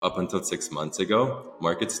up until 6 months ago,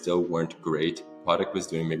 markets still weren't great. Product was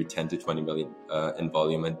doing maybe 10 to 20 million in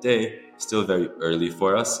volume a day, still very early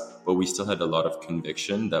for us, but we still had a lot of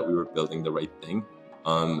conviction that we were building the right thing.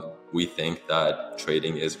 We think that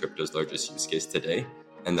trading is crypto's largest use case today,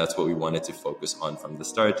 and that's what we wanted to focus on from the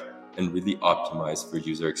start and really optimize for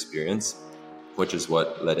user experience, which is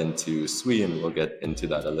what led into Sui, and we'll get into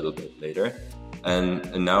that a little bit later.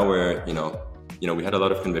 And now we're, we had a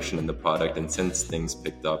lot of conviction in the product, and since things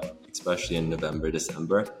picked up, especially in November,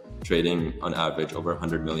 December, trading on average over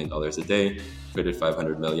 $100 million a day, traded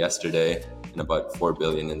 500 mil yesterday, and about 4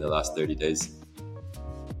 billion in the last 30 days.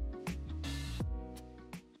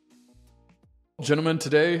 Gentlemen,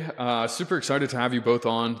 today, super excited to have you both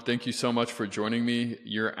on. Thank you so much for joining me.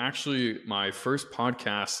 You're actually my first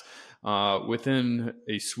podcast within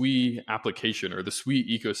a Sui application or the Sui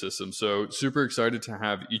ecosystem. So super excited to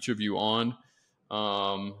have each of you on.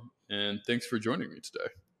 And thanks for joining me today.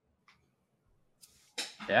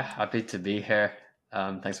 Yeah, happy to be here.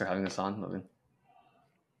 Thanks for having us on, Logan.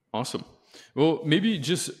 Awesome. Well, maybe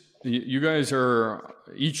just you guys are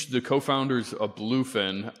each the co-founders of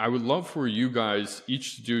BlueFin. I would love for you guys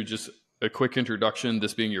each to do just a quick introduction,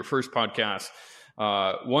 this being your first podcast.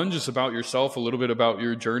 One, just about yourself, a little bit about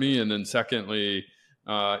your journey, and then secondly,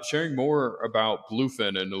 sharing more about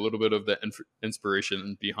BlueFin and a little bit of the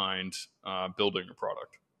inspiration behind building a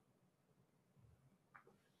product.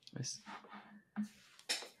 Nice.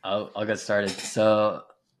 I'll get started. So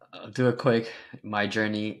I'll do a quick, my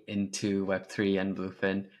journey into Web3 and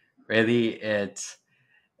BlueFin. Really, it's,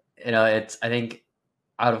 I think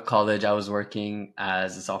out of college, I was working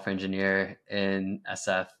as a software engineer in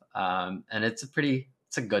SF. And it's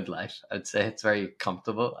a good life. I'd say it's very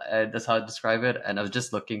comfortable. That's how I describe it. And I was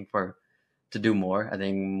just looking to do more. I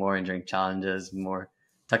think more engineering challenges, more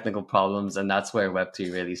technical problems. And that's where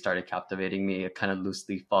Web3 really started captivating me, kind of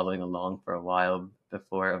loosely following along for a while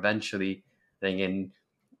before eventually, I think in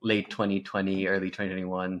late 2020, early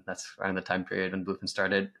 2021, that's around the time period when BlueFin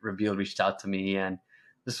started, Reveal reached out to me and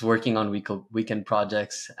just working on weekend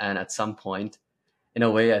projects. And at some point, in a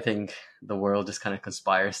way, I think the world just kind of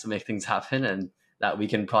conspires to make things happen. And that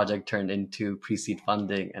weekend project turned into pre-seed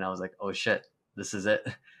funding. And I was like, oh shit, this is it.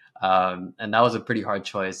 And that was a pretty hard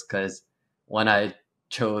choice because when I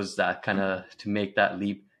chose that kind of to make that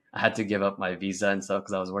leap, I had to give up my visa and stuff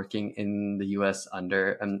because I was working in the US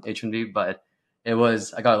under an H-1B. But I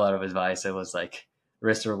got a lot of advice. It was like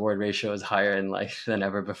risk to reward ratio is higher in life than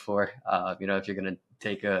ever before. If you're going to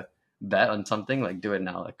take a bet on something, like do it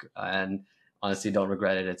now. And honestly, don't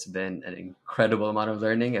regret it. It's been an incredible amount of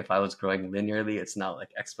learning. If I was growing linearly, it's now like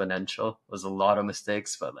exponential. It was a lot of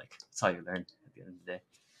mistakes, but like that's how you learn at the end of the day.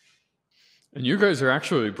 And you guys are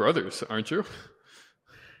actually brothers, aren't you?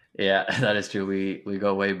 Yeah, that is true. We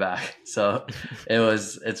go way back. So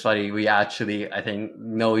it's funny. We actually, I think,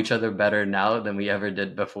 know each other better now than we ever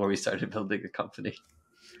did before we started building a company.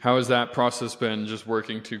 How has that process been, just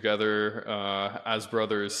working together as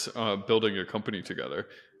brothers, building a company together?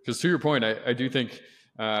 Because to your point, I do think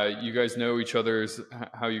you guys know each other's,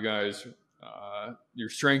 how you guys, your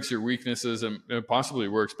strengths, your weaknesses, and it possibly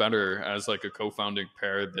works better as like a co-founding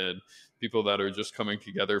pair than people that are just coming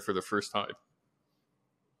together for the first time.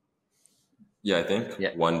 Yeah, I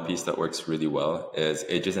think one piece that works really well is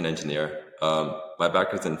AJ is an engineer. My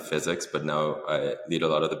background's in physics, but now I lead a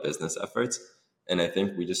lot of the business efforts. And I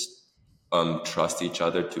think we just trust each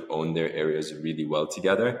other to own their areas really well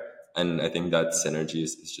together. And I think that synergy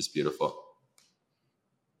is just beautiful.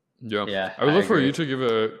 Yeah. I would love for you to give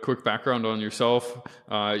a quick background on yourself.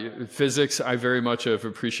 Physics, I very much have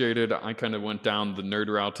appreciated. I kind of went down the nerd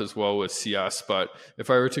route as well with CS. But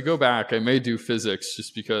if I were to go back, I may do physics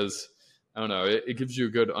just because, I don't know, it gives you a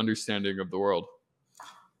good understanding of the world.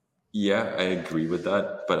 Yeah, I agree with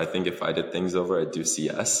that. But I think if I did things over, I'd do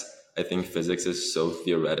CS. I think physics is so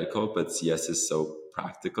theoretical, but CS is so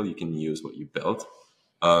practical. You can use what you built.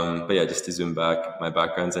 But yeah, just to zoom back, my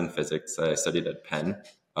background's in physics. I studied at Penn.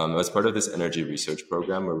 I was part of this energy research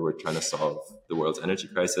program where we were trying to solve the world's energy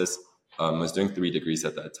crisis. I was doing 3 degrees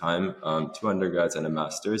at that time, 2 undergrads and a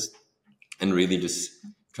master's, and really just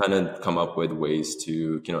trying to come up with ways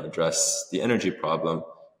to address the energy problem.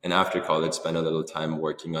 And after college, spent a little time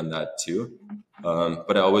working on that too.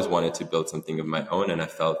 But I always wanted to build something of my own, and I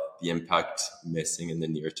felt the impact missing in the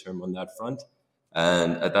near term on that front.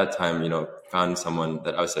 And at that time, found someone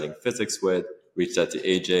that I was studying physics with, reached out to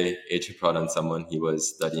AJ. AJ brought on someone he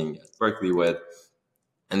was studying at Berkeley with.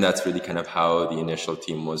 And that's really kind of how the initial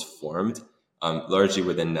team was formed, largely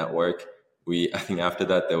within network. I think after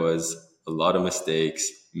that, there was a lot of mistakes,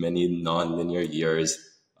 many non-linear years.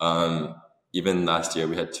 Even last year,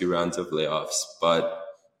 we had 2 rounds of layoffs. But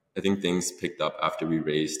I think things picked up after we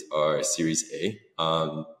raised our Series A.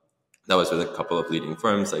 That was with a couple of leading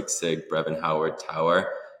firms like SIG, Brevin Howard, Tower.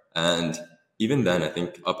 And even then, I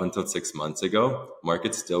think up until 6 months ago,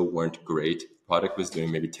 markets still weren't great. Product was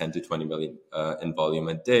doing maybe 10 to 20 million in volume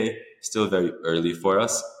a day, still very early for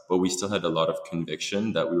us, but we still had a lot of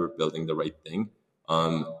conviction that we were building the right thing.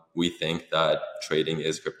 We think that trading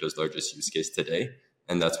is crypto's largest use case today,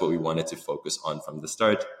 and that's what we wanted to focus on from the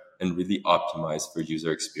start and really optimize for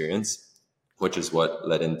user experience, which is what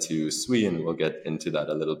led into SWE, and we'll get into that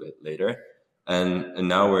a little bit later. And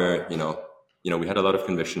now we're, we had a lot of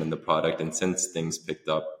conviction in the product, and since things picked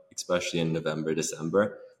up, especially in November,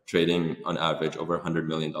 December, trading on average over $100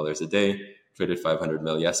 million a day, traded 500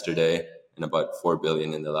 mil yesterday, and about 4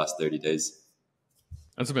 billion in the last 30 days.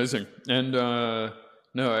 That's amazing. And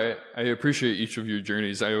no, I appreciate each of your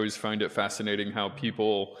journeys. I always find it fascinating how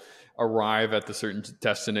people arrive at the certain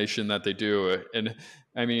destination that they do. And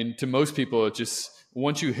I mean, to most people, it just,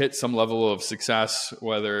 once you hit some level of success,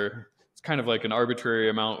 whether it's kind of like an arbitrary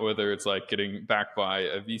amount, whether it's like getting backed by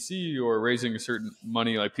a VC or raising a certain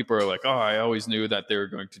money, like people are like, oh, I always knew that they were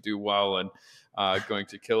going to do well and going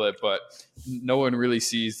to kill it. But no one really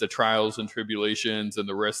sees the trials and tribulations and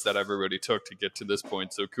the risks that everybody took to get to this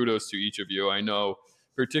point. So kudos to each of you. I know,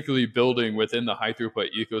 particularly building within the high throughput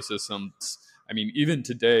ecosystems, I mean, even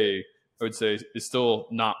today, I would say is still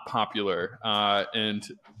not popular. And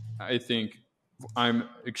I think I'm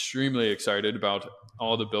extremely excited about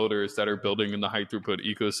all the builders that are building in the high throughput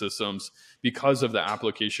ecosystems because of the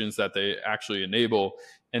applications that they actually enable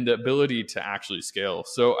and the ability to actually scale.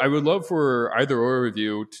 So I would love for either of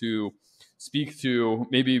you to speak to,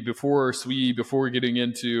 maybe before getting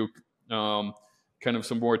into kind of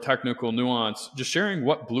some more technical nuance, just sharing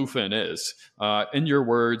what BlueFin is in your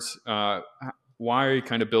words, why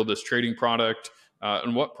kind of build this trading product,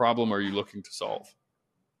 and what problem are you looking to solve?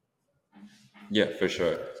 Yeah, for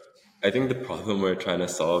sure. I think the problem we're trying to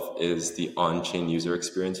solve is the on-chain user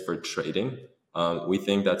experience for trading. We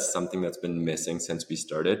think that's something that's been missing since we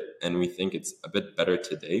started, and we think it's a bit better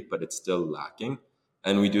today, but it's still lacking.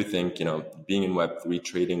 And we do think, being in Web3,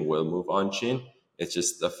 trading will move on-chain. It's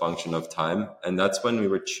just a function of time. And that's when we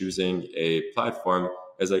were choosing a platform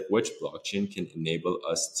as like which blockchain can enable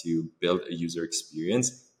us to build a user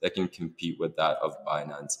experience that can compete with that of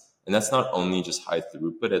Binance. And that's not only just high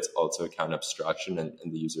throughput, it's also account abstraction and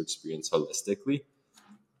the user experience holistically.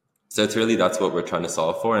 So that's what we're trying to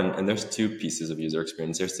solve for. And there's two pieces of user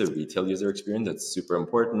experience. There's the retail user experience. That's super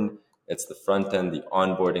important. It's the front end, the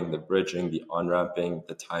onboarding, the bridging, the on-ramping,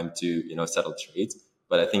 the time to, settle trades.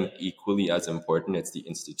 But I think equally as important, it's the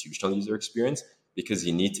institutional user experience, because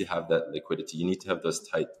you need to have that liquidity. You need to have those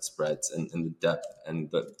tight spreads and the depth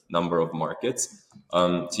and the number of markets.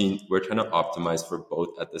 We're trying to optimize for both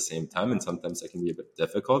at the same time. And sometimes that can be a bit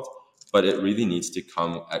difficult, but it really needs to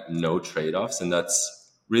come at no trade-offs. And that's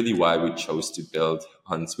really why we chose to build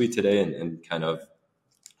on Suite today and kind of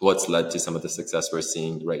what's led to some of the success we're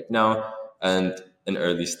seeing right now and an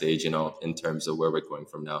early stage, in terms of where we're going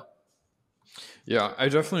from now. Yeah, I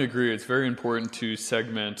definitely agree. It's very important to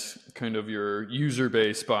segment kind of your user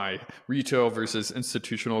base by retail versus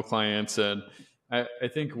institutional clients. And I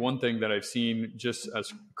think one thing that I've seen just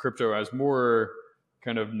as crypto, as more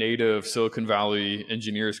kind of native Silicon Valley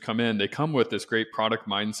engineers come in, they come with this great product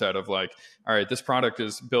mindset of like, all right, this product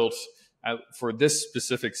is built for this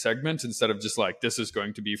specific segment instead of just like, this is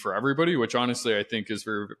going to be for everybody, which honestly, I think is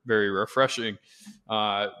very, very refreshing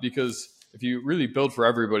because if you really build for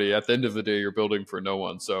everybody, at the end of the day, you're building for no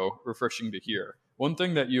one. So refreshing to hear. One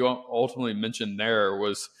thing that you ultimately mentioned there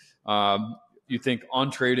was you think on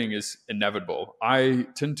trading is inevitable. I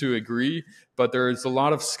tend to agree, but there's a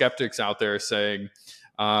lot of skeptics out there saying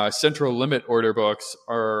central limit order books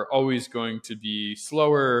are always going to be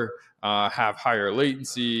slower, have higher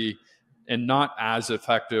latency, and not as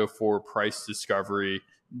effective for price discovery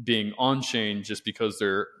being on-chain just because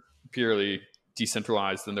they're purely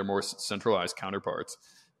decentralized than their more centralized counterparts.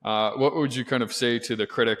 What would you kind of say to the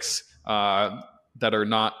critics that are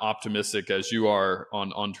not optimistic as you are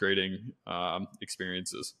on trading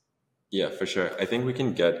experiences? Yeah, for sure. I think we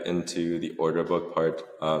can get into the order book part.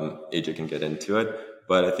 AJ can get into it,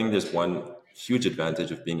 but I think there's one huge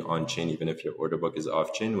advantage of being on chain, even if your order book is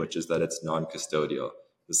off chain, which is that it's non-custodial.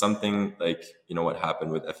 So something like, what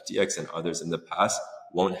happened with FTX and others in the past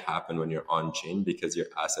won't happen when you're on chain because your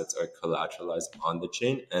assets are collateralized on the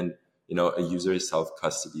chain and, a user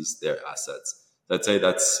self-custodies their assets. Let's say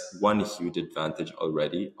that's one huge advantage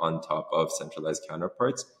already on top of centralized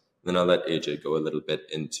counterparts. Then I'll let AJ go a little bit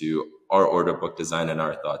into our order book design and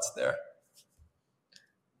our thoughts there.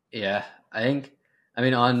 Yeah, I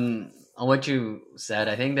mean, on on what you said,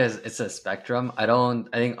 I think it's a spectrum. I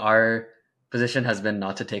think our position has been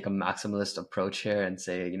not to take a maximalist approach here and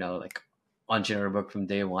say, like on-chain order book from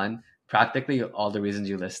day one. Practically all the reasons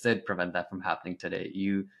you listed prevent that from happening today.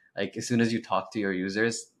 You like as soon as you talk to your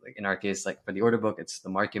users, like in our case, like for the order book, it's the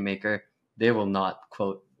market maker. They will not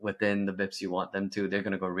quote within the bips you want them to. They're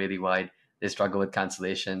going to go really wide. They struggle with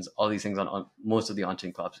cancellations, all these things on most of the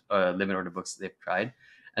on-chain clubs, limit order books they've tried.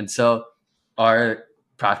 And so our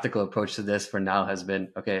practical approach to this for now has been,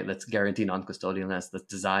 okay, let's guarantee non-custodialness. Let's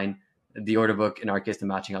design the order book. In our case, the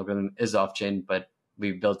matching algorithm is off-chain, but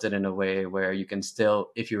we built it in a way where you can still,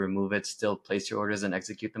 if you remove it, still place your orders and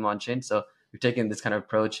execute them on-chain. So we've taken this kind of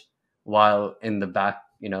approach while in the back,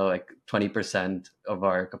 like 20% of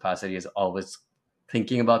our capacity is always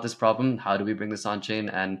thinking about this problem. How do we bring this on-chain?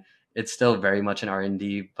 And it's still very much an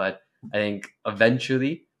R&D, but I think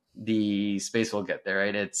eventually the space will get there,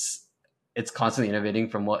 right? It's constantly innovating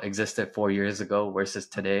from what existed 4 years ago versus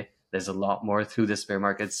today. There's a lot more through this bear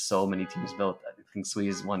market. So many teams built. I think Sui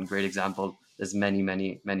is one great example. There's many,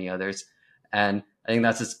 many, many others. And I think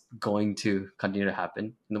that's just going to continue to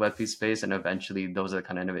happen in the Web3 space. And eventually those are the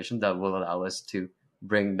kind of innovations that will allow us to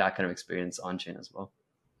bring that kind of experience on chain as well.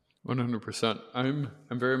 100%. I'm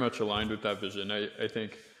very much aligned with that vision. I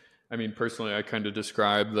think, I mean, personally, I kind of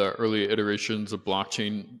describe the early iterations of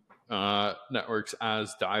blockchain networks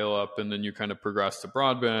as dial-up, and then you kind of progress to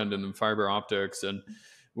broadband and then fiber optics. And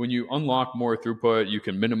when you unlock more throughput, you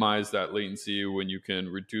can minimize that latency. When you can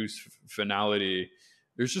reduce finality,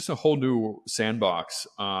 there's just a whole new sandbox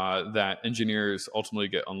that engineers ultimately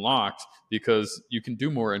get unlocked because you can do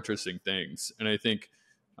more interesting things. And I think,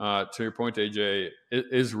 to your point, AJ, it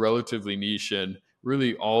is relatively niche and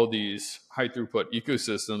really all these high throughput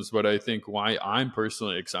ecosystems. But I think why I'm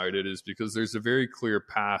personally excited is because there's a very clear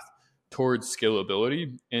path towards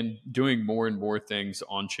scalability and doing more and more things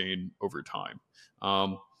on chain over time.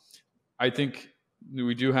 I think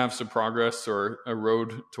we do have some progress or a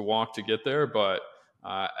road to walk to get there, but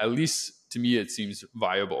at least to me, it seems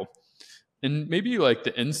viable. And maybe like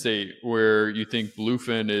the end state where you think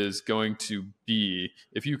BlueFin is going to be,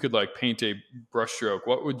 if you could like paint a brushstroke,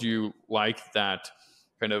 what would you like that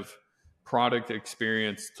kind of product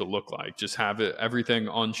experience to look like? Just have it everything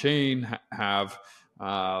on chain, have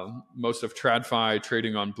most of TradFi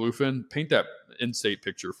trading on BlueFin. Paint that end state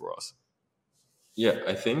picture for us. Yeah,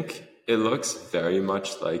 I think it looks very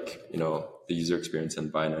much like, the user experience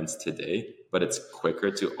in Binance today, but it's quicker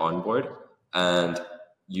to onboard, and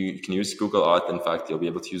you can use Google Auth. In fact, you'll be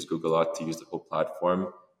able to use Google Auth to use the whole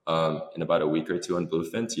platform in about a week or two on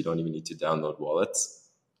BlueFin, so you don't even need to download wallets.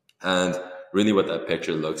 And really what that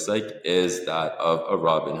picture looks like is that of a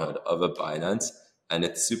Robinhood, of a Binance, and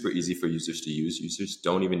it's super easy for users to use. Users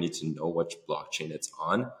don't even need to know which blockchain it's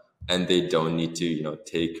on, and they don't need to,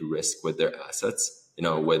 take risk with their assets,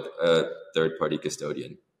 with a third-party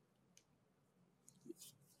custodian.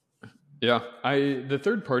 Yeah, the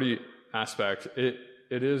third-party aspect, it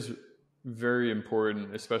is very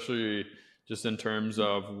important, especially just in terms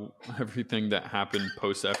of everything that happened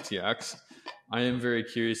post FTX. I am very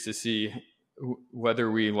curious to see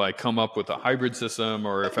whether we like come up with a hybrid system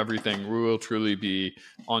or if everything will truly be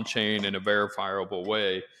on chain in a verifiable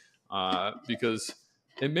way, because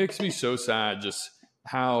it makes me so sad just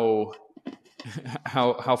how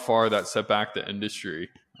far that set back the industry.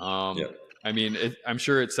 Yeah. I mean, I'm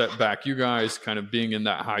sure it set back you guys kind of being in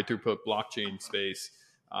that high throughput blockchain space.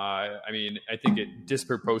 I mean, I think it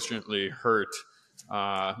disproportionately hurt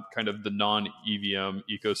kind of the non-EVM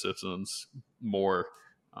ecosystems more.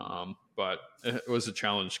 But it was a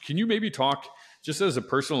challenge. Can you maybe talk just as a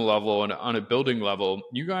personal level and on a building level,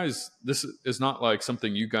 you guys, this is not like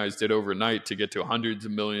something you guys did overnight to get to hundreds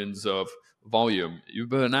of millions of volume. You've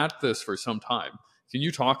been at this for some time. Can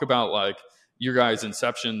you talk about like your guys'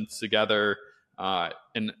 inception together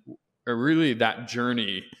and really that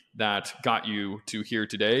journey that got you to here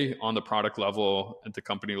today on the product level, at the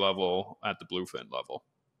company level, at the BlueFin level?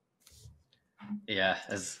 Yeah,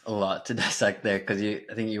 there's a lot to dissect there because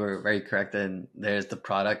I think you were very correct. And there's the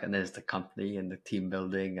product and there's the company and the team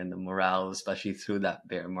building and the morale, especially through that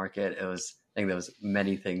bear market. I think there was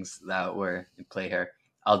many things that were in play here.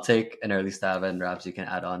 I'll take an early stab and perhaps you can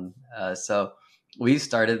add on. So we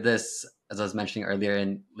started this, as I was mentioning earlier,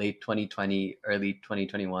 in late 2020, early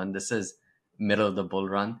 2021. This is middle of the bull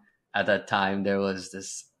run. At that time, there was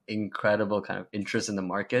this incredible kind of interest in the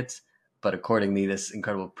market, but accordingly, this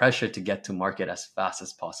incredible pressure to get to market as fast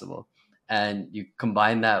as possible. And you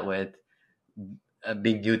combine that with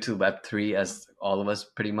being new to Web3, as all of us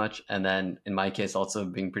pretty much, and then in my case, also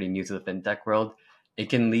being pretty new to the fintech world, it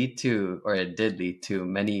can lead to, or it did lead to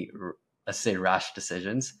many, let's say, rash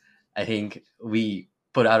decisions I think we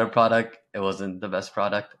put out a product, it wasn't the best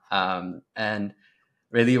product. And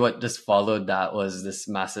really what just followed that was this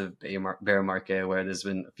massive bear market where there's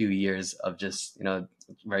been a few years of just,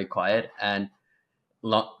 very quiet. And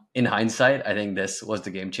in hindsight, I think this was the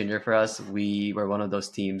game changer for us. We were one of those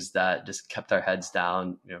teams that just kept our heads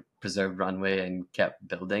down, preserved runway and kept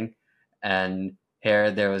building. And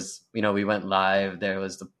here there was, we went live. There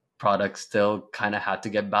was the product still kind of had to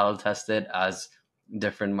get battle tested as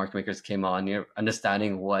different market makers came on. You're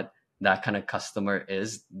understanding what that kind of customer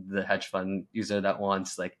is, the hedge fund user that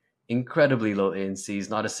wants like incredibly low latencies.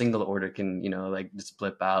 Not a single order can, like just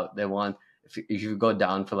blip out. They want, if you go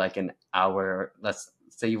down for like an hour, let's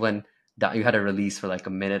say you went down, you had a release for like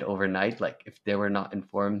a minute overnight, like if they were not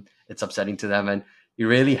informed, it's upsetting to them. And you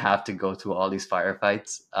really have to go through all these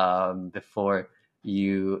firefights before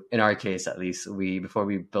you, in our case at least, before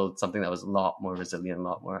we build something that was a lot more resilient, a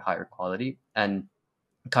lot more higher quality. And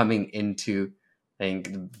coming into, I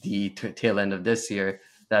think, the tail end of this year,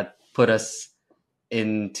 that put us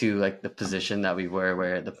into like the position that we were,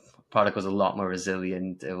 where the product was a lot more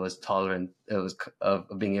resilient, it was tolerant, it was of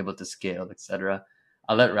being able to scale, etc.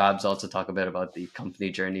 I'll let Rabs also talk a bit about the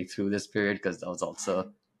company journey through this period, because that was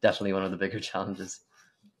also definitely one of the bigger challenges.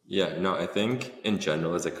 Yeah, no, I think in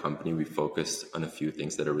general as a company, we focused on a few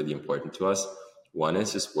things that are really important to us. One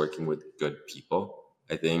is just working with good people.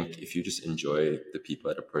 I think if you just enjoy the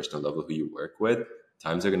people at a personal level who you work with,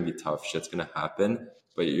 times are going to be tough, shit's going to happen,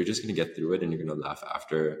 but you're just going to get through it and you're going to laugh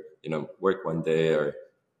after, work one day, or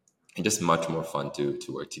and just much more fun to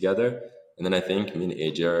work together. And then I think me and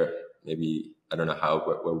AJ are maybe, I don't know how,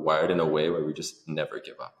 but we're wired in a way where we just never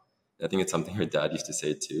give up. And I think it's something her dad used to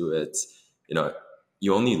say too. It's,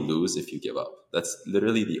 you only lose if you give up. That's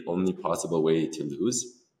literally the only possible way to lose.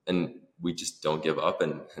 And we just don't give up.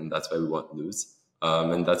 And that's why we won't lose.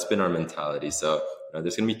 And that's been our mentality. So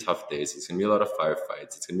there's going to be tough days. It's going to be a lot of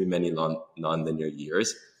firefights. It's going to be many non-linear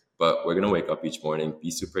years. But we're going to wake up each morning, be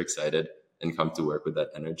super excited, and come to work with that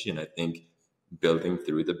energy. And I think building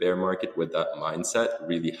through the bear market with that mindset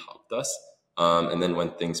really helped us. And then when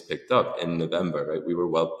things picked up in November, right, we were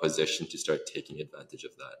well positioned to start taking advantage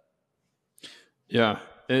of that. Yeah,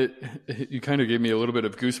 you kind of gave me a little bit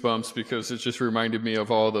of goosebumps, because it just reminded me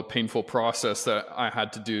of all the painful process that I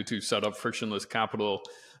had to do to set up frictionless capital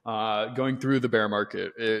going through the bear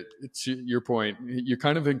market. It's your point. You're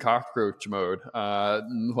kind of in cockroach mode,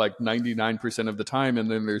 like 99% of the time.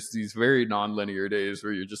 And then there's these very non-linear days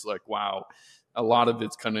where you're just like, wow, a lot of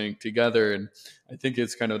it's coming together. And I think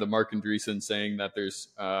it's kind of the Mark Andreessen saying that there's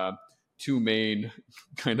two main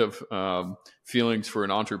kind of feelings for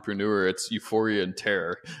an entrepreneur. It's euphoria and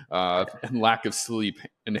terror, and lack of sleep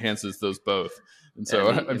enhances those both. And so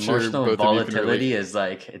I'm sure emotional volatility is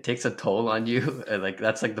like, it takes a toll on you. And like,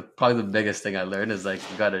 that's like probably the biggest thing I learned is like,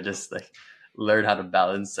 you got to just like learn how to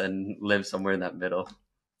balance and live somewhere in that middle.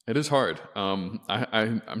 It is hard.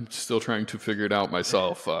 I'm still trying to figure it out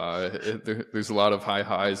myself. There's a lot of high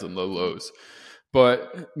highs and low lows.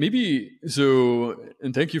 But maybe so,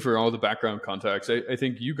 and thank you for all the background context. I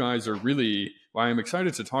think you guys are really, why I'm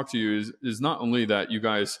excited to talk to you is not only that you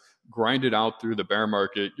guys grinded out through the bear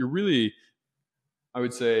market, you're really, I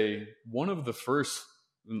would say, one of the first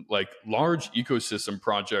like large ecosystem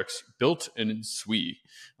projects built in Sui.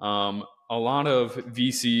 A lot of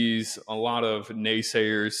VCs, a lot of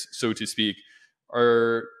naysayers, so to speak,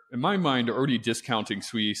 are, in my mind, already discounting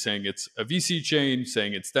Sui, saying it's a VC chain,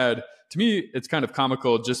 saying it's dead. To me, it's kind of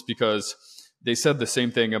comical, just because they said the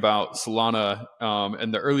same thing about Solana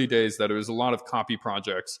in the early days, that it was a lot of copy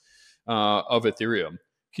projects of Ethereum.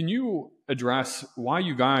 Can you address why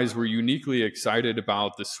you guys were uniquely excited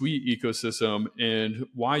about the Sui ecosystem and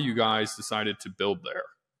why you guys decided to build there?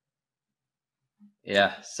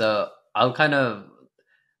 Yeah, so I'll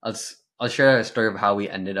share a story of how we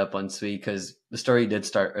ended up on Sui, because the story did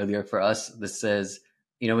start earlier for us. This is,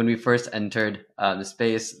 when we first entered the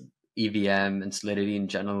space, EVM and Solidity in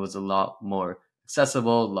general was a lot more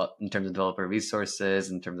accessible, a lot in terms of developer resources,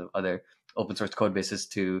 in terms of other open source code bases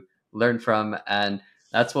to learn from. And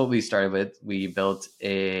that's what we started with. We built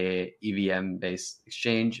a EVM based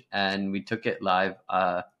exchange and we took it live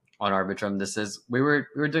on Arbitrum. We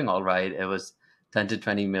were doing all right. It was 10 to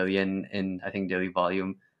 20 million in, I think, daily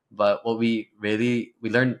volume. But what we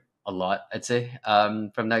learned a lot, I'd say,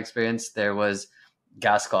 from that experience. There was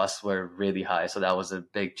gas costs were really high. So that was a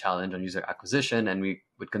big challenge on user acquisition. And we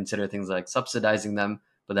would consider things like subsidizing them,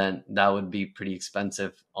 but then that would be pretty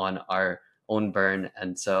expensive on our own burn.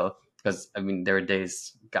 And so, because there were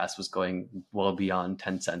days gas was going well beyond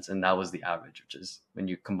 10 cents, and that was the average, which is when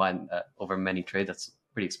you combine that over many trades, that's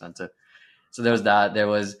pretty expensive. So there was that. There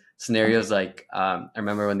was scenarios like I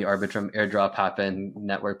remember when the Arbitrum airdrop happened,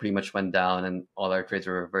 network pretty much went down and all our trades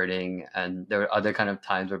were reverting. And there were other kind of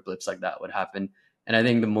times where blips like that would happen. And I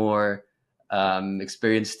think the more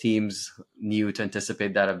experienced teams knew to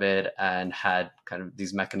anticipate that a bit and had kind of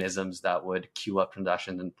these mechanisms that would queue up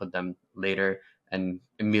transactions and put them later and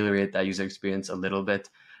ameliorate that user experience a little bit.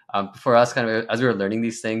 For us, kind of as we were learning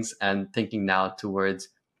these things and thinking now towards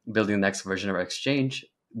building the next version of our exchange,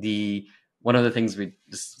 the one of the things we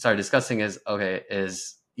started discussing is, okay,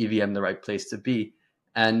 is EVM the right place to be?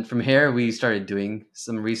 And from here, we started doing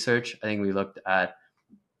some research. I think we looked at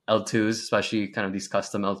L2s, especially kind of these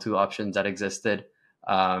custom L2 options that existed.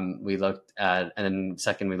 We looked at, and then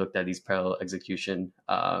second, we looked at these parallel execution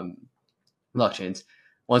blockchains.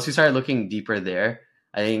 Once we started looking deeper there,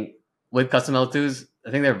 I think with custom L2s, I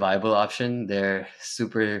think they're a viable option. They're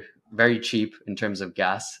very cheap in terms of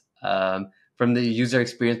gas. From the user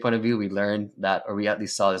experience point of view, we learned that, or we at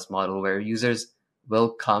least saw this model where users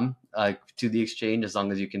will come to the exchange as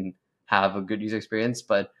long as you can have a good user experience.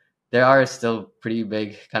 But there are still pretty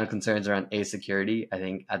big kind of concerns around security. I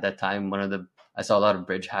think at that time, I saw a lot of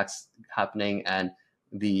bridge hacks happening, and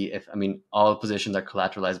all positions are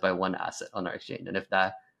collateralized by one asset on our exchange, and if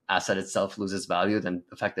that asset itself loses value, then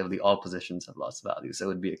effectively all positions have lost value. So it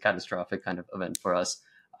would be a catastrophic kind of event for us.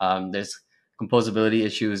 There's composability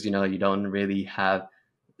issues. You don't really have.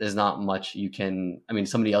 There's not much you can.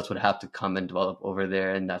 Somebody else would have to come and develop over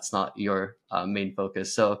there, and that's not your main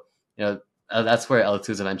focus. So that's where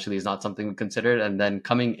L2s eventually is not something we considered. And then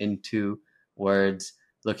coming into words,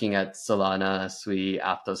 looking at Solana, Sui,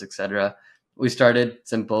 Aptos, etc. We started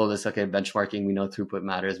simple. This benchmarking. We know throughput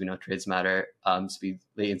matters. We know trades matter. Speed,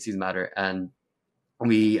 latencies matter, and I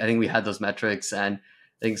think we had those metrics. And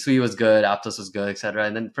I think Sui was good, Aptos was good, etc.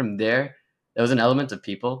 And then from there was an element of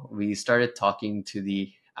people. We started talking to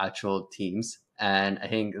the actual teams, and I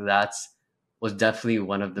think was definitely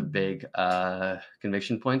one of the big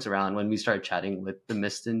conviction points around when we started chatting with the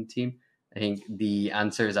Miston team. I think the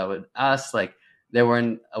answers I would ask, I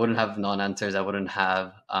wouldn't have non-answers. I wouldn't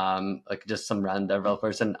have just some random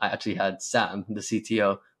developers. And I actually had Sam, the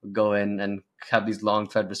CTO, go in and have these long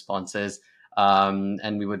thread responses.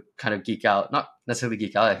 And we would kind of geek out, not necessarily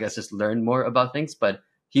geek out, I guess just learn more about things, but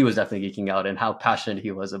he was definitely geeking out and how passionate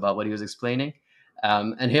he was about what he was explaining.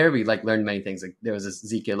 And here we learned many things. There was this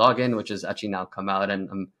ZK login, which has actually now come out,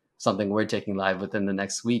 and something we're taking live within the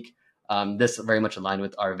next week. This very much aligned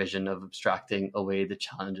with our vision of abstracting away the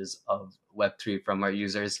challenges of Web3 from our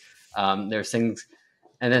users. There's things,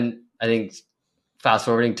 and then I think fast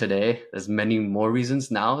forwarding today, there's many more reasons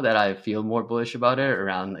now that I feel more bullish about it,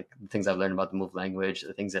 around the things I've learned about the Move language,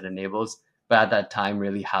 the things it enables. But at that time,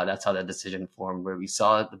 really, that's how that decision formed, where we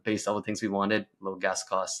saw the base level things we wanted: low gas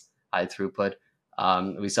costs, high throughput.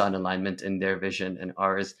 We saw an alignment in their vision and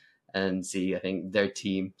ours, and I think their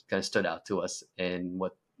team kind of stood out to us in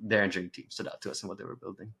what their engineering team stood out to us in what they were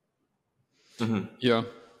building. Mm-hmm. Yeah,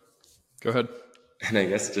 go ahead. And I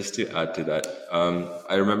guess just to add to that,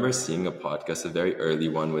 I remember seeing a podcast, a very early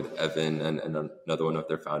one with Evan and another one of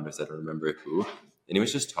their founders, I don't remember who, and he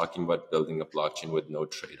was just talking about building a blockchain with no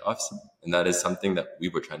trade-offs. And that is something that we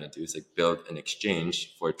were trying to do, is build an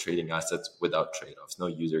exchange for trading assets without trade-offs, no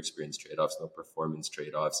user experience trade-offs, no performance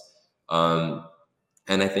trade-offs.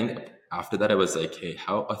 And I think after that, I was like, hey,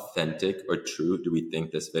 how authentic or true do we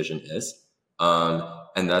think this vision is?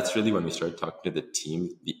 And that's really when we started talking to the team,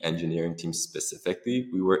 the engineering team specifically.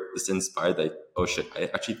 We were just inspired, oh shit, I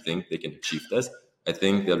actually think they can achieve this. I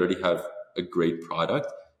think they already have a great product,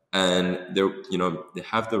 and they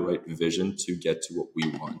have the right vision to get to what we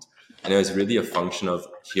want. And it was really a function of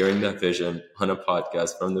hearing that vision on a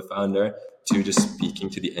podcast from the founder to just speaking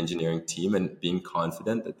to the engineering team and being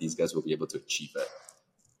confident that these guys will be able to achieve it.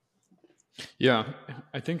 Yeah,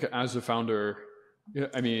 I think as a founder,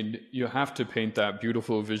 you have to paint that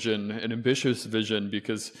beautiful vision, an ambitious vision,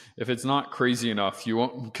 because if it's not crazy enough, you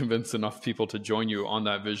won't convince enough people to join you on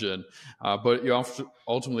that vision. But you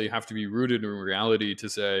ultimately have to be rooted in reality to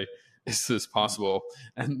say, is this possible?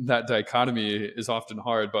 And that dichotomy is often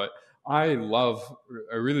hard, but I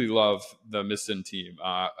really love the Miston team.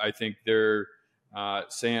 I think they're,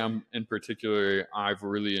 Sam in particular, I've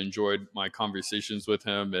really enjoyed my conversations with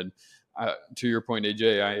him. And to your point,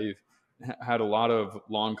 AJ, I've had a lot of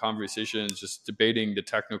long conversations just debating the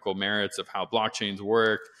technical merits of how blockchains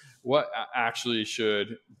work. What actually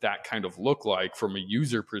should that kind of look like from a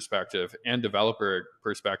user perspective and developer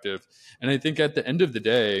perspective? And I think at the end of the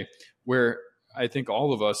day, where I think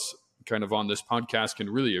all of us kind of on this podcast can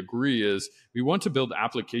really agree, is we want to build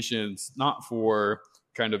applications not for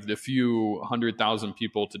kind of the few 100,000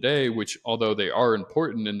 people today, which although they are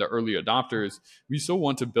important in the early adopters, we still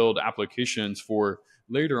want to build applications for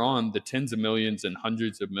later on the tens of millions and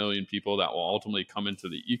hundreds of million people that will ultimately come into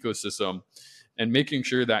the ecosystem, and making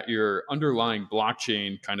sure that your underlying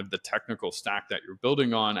blockchain, kind of the technical stack that you're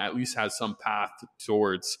building on, at least has some path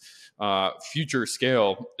towards future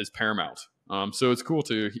scale is paramount. So it's cool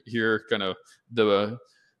to hear kind of the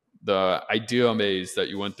idea maze that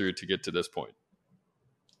you went through to get to this point.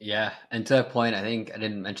 Yeah, and to that point, I think I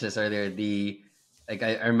didn't mention this earlier.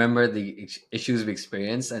 I remember the issues we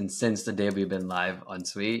experienced, and since the day we've been live on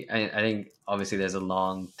Sui, I think obviously there's a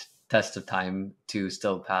long test of time to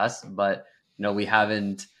still pass, but we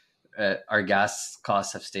haven't. Our gas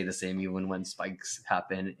costs have stayed the same even when spikes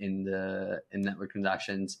happen in network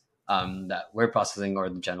transactions that we're processing or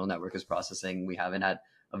the general network is processing. We haven't had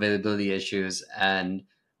availability issues, and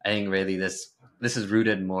I think really this is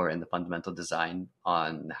rooted more in the fundamental design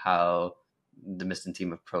on how the Miston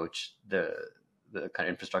team approached the kind of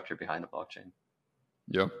infrastructure behind the blockchain.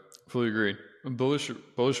 Yeah, fully agree. I'm bullish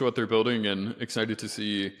what they're building, and excited to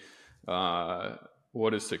see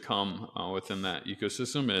what is to come within that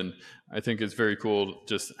ecosystem. And I think it's very cool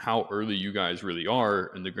just how early you guys really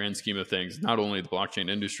are in the grand scheme of things, not only the blockchain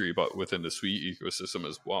industry, but within the Sui ecosystem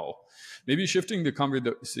as well. Maybe shifting the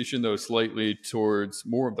conversation though slightly towards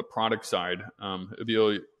more of the product side.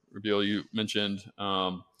 Abil, you mentioned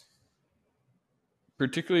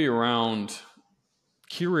particularly around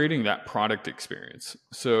curating that product experience.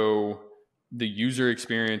 So the user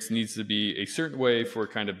experience needs to be a certain way for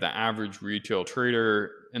kind of the average retail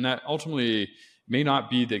trader, and that ultimately may not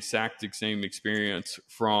be the exact same experience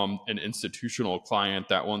from an institutional client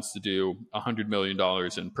that wants to do $100 million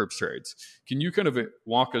in perps trades. Can you kind of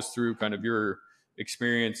walk us through kind of your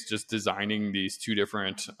experience just designing these two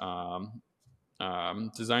different,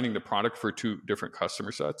 designing the product for two different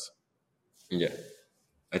customer sets? Yeah.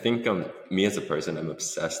 I think me as a person, I'm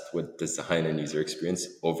obsessed with design and user experience,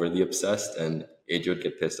 overly obsessed. And AJ would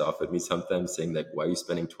get pissed off at me sometimes saying like, why are you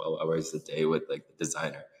spending 12 hours a day with like the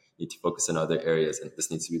designer? You need to focus on other areas and this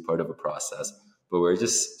needs to be part of a process. But we're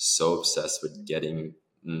just so obsessed with getting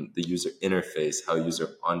the user interface, how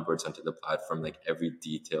user onboards onto the platform, like every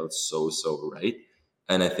detail so right.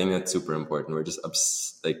 And I think that's super important. We're just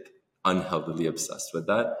unhealthily obsessed with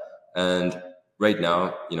that. And right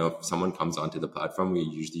now, if someone comes onto the platform, we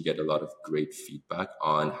usually get a lot of great feedback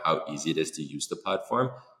on how easy it is to use the platform.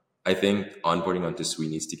 I think onboarding onto Sui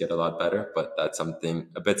needs to get a lot better, but that's something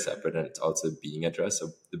a bit separate and it's also being addressed. So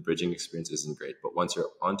the bridging experience isn't great, but once you're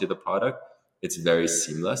onto the product, it's very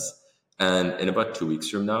seamless. And in about 2 weeks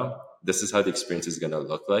from now, this is how the experience is going to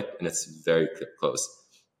look like. And it's very close.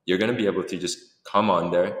 You're going to be able to just come on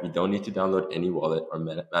there. You don't need to download any wallet or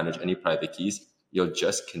manage any private keys. You'll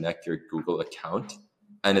just connect your Google account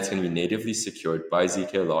and it's going to be natively secured by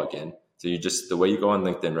ZK login. So the way you go on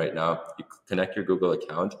LinkedIn right now, you connect your Google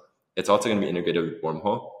account. It's also going to be integrated with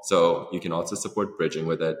Wormhole. So you can also support bridging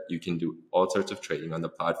with it. You can do all sorts of trading on the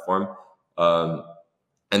platform.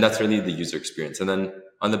 And that's really the user experience. And then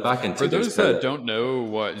on the back end, for those that don't know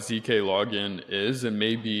what ZK login is and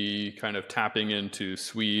maybe kind of tapping into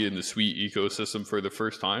Sui and the Sui ecosystem for the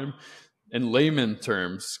first time, in layman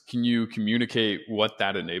terms, can you communicate what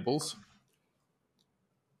that enables?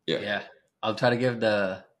 Yeah. I'll try to give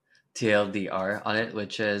the TLDR on it,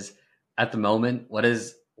 which is at the moment, what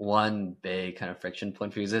is one big kind of friction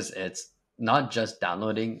point for users? It's not just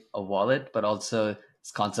downloading a wallet, but also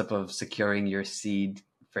this concept of securing your seed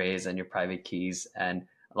phrase and your private keys. And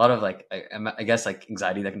a lot of I guess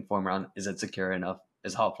anxiety that can form around, is it secure enough?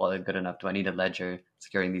 Is hot wallet good enough? Do I need a ledger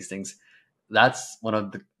securing these things? That's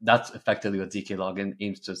effectively what ZK login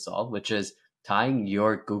aims to solve, which is tying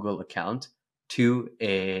your Google account to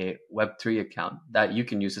a Web3 account that you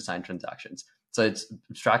can use to sign transactions. So it's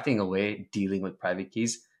abstracting away dealing with private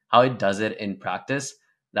keys. How it does it in practice,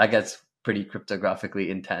 that gets pretty cryptographically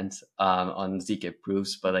intense on ZK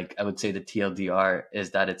proofs. But I would say the TLDR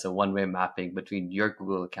is that it's a one-way mapping between your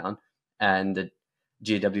Google account and the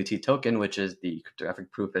JWT token, which is the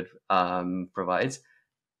cryptographic proof it provides,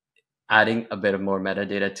 adding a bit of more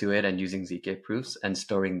metadata to it and using ZK proofs and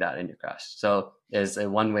storing that in your cache. So there's a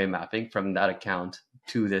one-way mapping from that account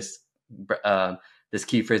to this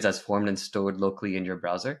key phrase that's formed and stored locally in your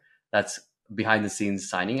browser. That's behind the scenes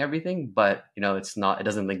signing everything, but it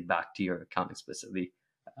doesn't link back to your account explicitly.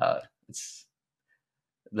 It's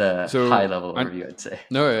the high level overview, I'd say.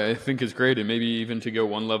 No, I think it's great. And maybe even to go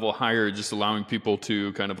one level higher, just allowing people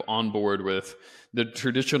to kind of onboard with the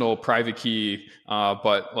traditional private key,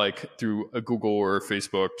 but through a Google or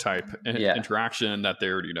Facebook type interaction that they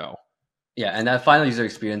already know. Yeah, and that final user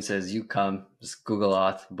experience is you come, just Google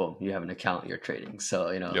Auth, boom, you have an account, you're trading. So,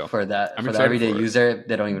 Yeah, for that I'm for the excited everyday for it. user,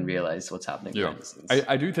 they don't even realize what's happening Yeah, behind the scenes.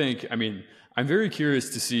 I do think. I mean, I'm very curious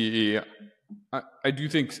to see. I do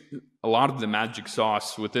think a lot of the magic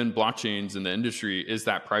sauce within blockchains in the industry is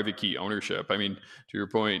that private key ownership. I mean, to your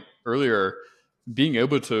point earlier, being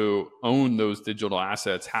able to own those digital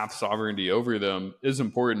assets, have sovereignty over them is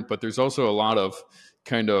important, but there's also a lot of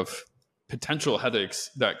kind of potential headaches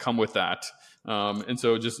that come with that. And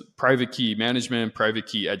so just private key management, private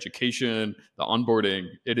key education, the onboarding,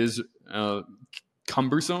 it is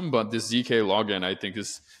cumbersome, but this ZK login, I think,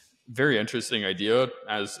 is very interesting idea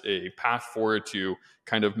as a path forward to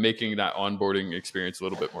kind of making that onboarding experience a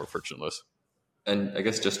little bit more frictionless. And I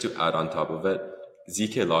guess just to add on top of it,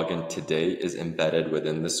 ZK login today is embedded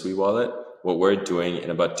within the Sui wallet. What we're doing in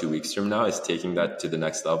about 2 weeks from now is taking that to the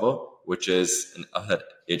next level, which is, and I'll let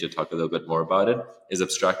AJ talk a little bit more about it, is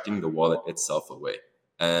abstracting the wallet itself away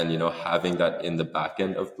and having that in the back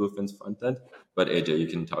end of BlueFin's front end. But AJ, you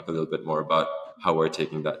can talk a little bit more about how we're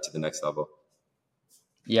taking that to the next level.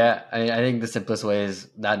 Yeah, I think the simplest way is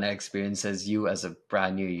that net experience is you as a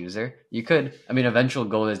brand new user. You could, eventual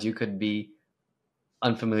goal is you could be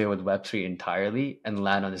unfamiliar with Web3 entirely and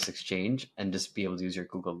land on this exchange and just be able to use your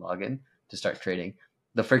Google login to start trading.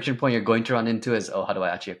 The friction point you're going to run into is, oh, how do I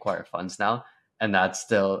actually acquire funds now? And that's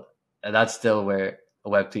still where a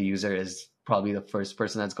Web3 user is probably the first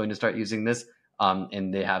person that's going to start using this.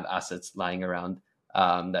 And they have assets lying around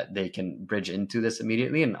that they can bridge into this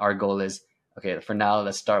immediately. And our goal is, okay, for now,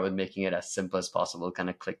 let's start with making it as simple as possible, kind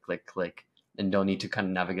of click, click, click, and don't need to kind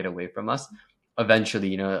of navigate away from us.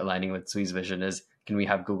 Eventually, aligning with Sui's vision is, can we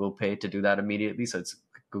have Google Pay to do that immediately? So it's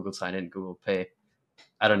Google Sign In, Google Pay.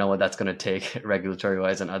 I don't know what that's going to take regulatory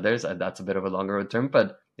wise and others. That's a bit of a longer road term,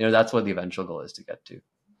 but that's what the eventual goal is to get to.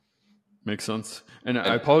 Makes sense. And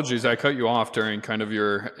I apologize, I cut you off during kind of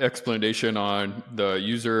your explanation on the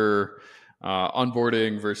user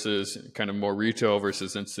onboarding versus kind of more retail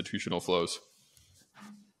versus institutional flows.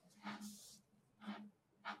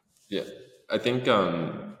 Yeah, I think,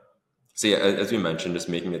 so yeah, as we mentioned, just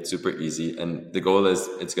making it super easy. And the goal is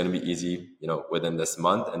it's going to be easy, within this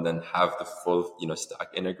month, and then have the full, stack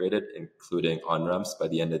integrated, including on-ramps by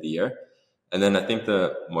the end of the year. And then I think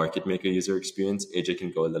the market maker user experience, AJ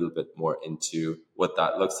can go a little bit more into what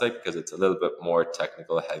that looks like, because it's a little bit more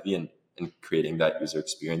technical heavy and creating that user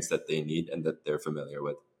experience that they need and that they're familiar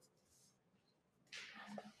with.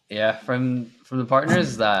 Yeah, from the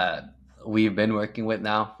partners that we've been working with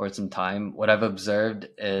now for some time, what I've observed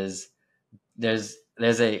is there's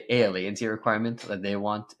a latency requirement that they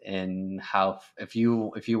want in how, if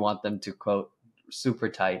you want them to quote super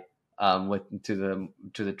tight with to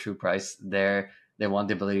the true price, they want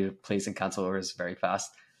the ability to place and cancel orders very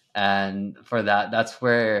fast. And for that's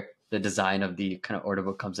where the design of the kind of order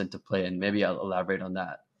book comes into play. And maybe I'll elaborate on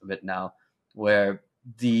that a bit now, where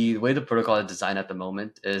the way the protocol is designed at the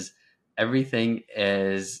moment is everything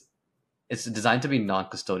is, it's designed to be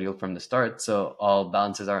non-custodial from the start. So all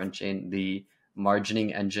balances are on chain. The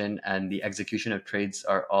margining engine and the execution of trades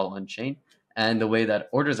are all on chain. And the way that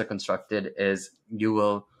orders are constructed is you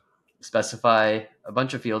will specify a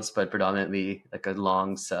bunch of fields, but predominantly like a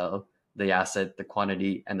long sell, the asset, the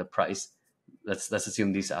quantity, and the price. Let's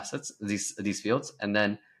assume these assets, these fields, and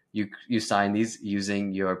then you sign these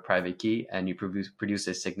using your private key, and you produce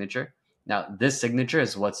a signature. Now, this signature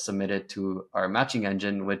is what's submitted to our matching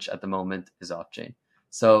engine, which at the moment is off chain.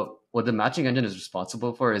 So what the matching engine is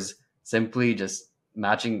responsible for is simply just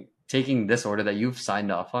matching, taking this order that you've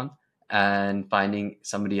signed off on and finding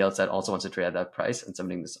somebody else that also wants to trade at that price and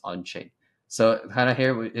submitting this on chain. So kind of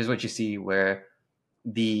here's what you see, where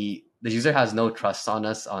the user has no trust on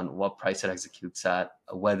us on what price it executes at,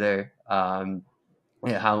 whether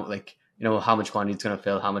how, like, how much quantity it's going to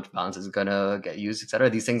fill, how much balance is going to get used, etc.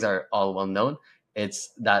 These things are all well known. It's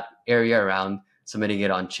that area around submitting it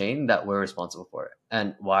on chain that we're responsible for.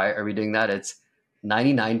 And why are we doing that? It's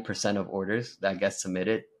 99% of orders that get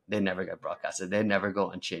submitted, they never get broadcasted. They never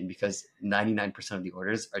go on chain, because 99% of the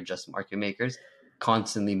orders are just market makers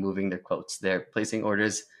constantly moving their quotes. They're placing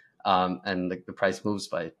orders, and the price moves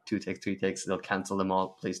by 2 ticks, 3 ticks. They'll cancel them all,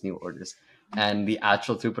 place new orders. And the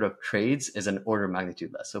actual throughput of trades is an order of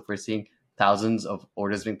magnitude less. So if we're seeing thousands of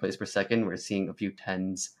orders being placed per second, we're seeing a few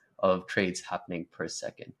tens of trades happening per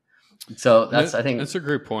second. So I think that's a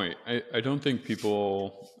great point. I don't think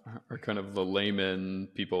people are kind of the layman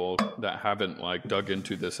people that haven't like dug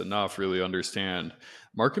into this enough really understand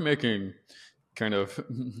market making, kind of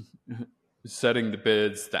setting the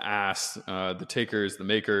bids, the asks, the takers, the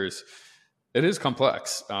makers. It is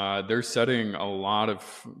complex. They're setting a lot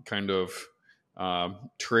of kind of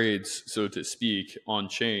trades, so to speak, on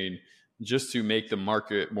chain, just to make the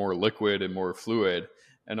market more liquid and more fluid.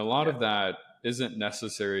 And a lot Yeah. of that isn't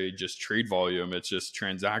necessarily just trade volume, it's just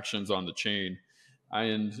transactions on the chain.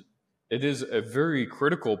 And it is a very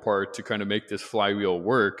critical part to kind of make this flywheel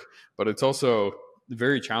work, but it's also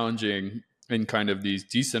very challenging in kind of these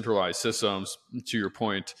decentralized systems, to your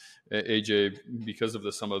point, AJ, because of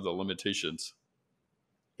some of the limitations.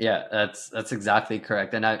 Yeah, that's exactly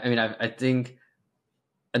correct. And I mean, I think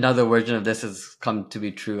another version of this has come to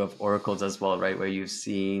be true of oracles as well, right? Where you've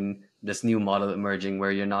seen this new model emerging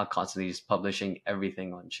where you're not constantly just publishing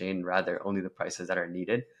everything on chain, rather only the prices that are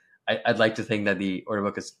needed. I'd like to think that the order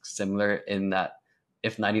book is similar in that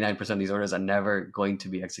if 99% of these orders are never going to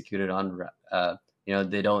be executed on,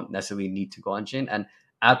 they don't necessarily need to go on chain. And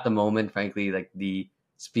at the moment, frankly, like the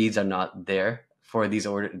speeds are not there for these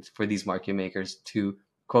market makers to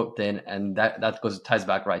quote thin, and that ties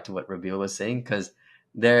back right to what Rabil was saying, because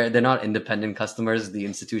they're not independent customers. The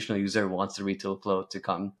institutional user wants the retail flow to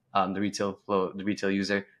come. The retail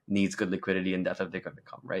user needs good liquidity and depth if they're going to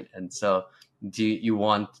come, right? And so you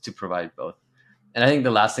want to provide both. And I think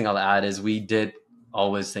the last thing I'll add is we did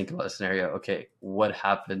always think about a scenario. Okay, what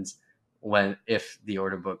happens if the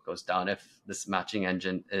order book goes down? If this matching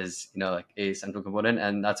engine is like a central component,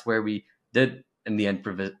 and that's where we did in the end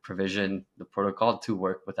provision the protocol to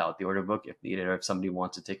work without the order book if needed, or if somebody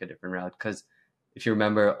wants to take a different route. Because if you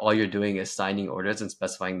remember, all you're doing is signing orders and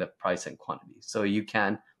specifying the price and quantity. So you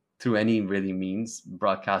can, through any really means,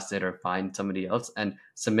 broadcast it or find somebody else and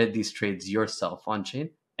submit these trades yourself on chain.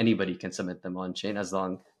 Anybody can submit them on chain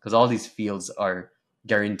because all these fields are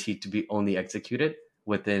guaranteed to be only executed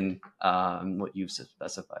within what you've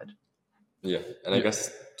specified. Yeah, and I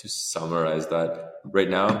guess to summarize that, right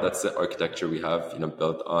now that's the architecture we have,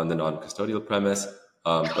 built on the non-custodial premise,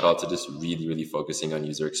 but also just really, really focusing on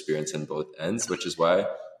user experience on both ends, which is why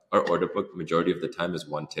our order book majority of the time is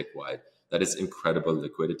one tick wide. That is incredible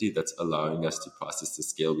liquidity that's allowing us to process the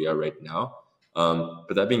scale we are right now.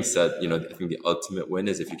 But that being said, I think the ultimate win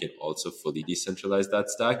is if you can also fully decentralize that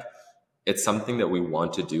stack. It's something that we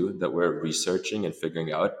want to do, that we're researching and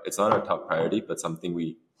figuring out. It's not our top priority, but something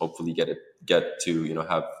we hopefully get to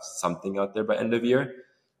have something out there by end of year.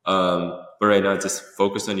 But right now, just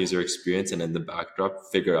focus on user experience, and in the backdrop,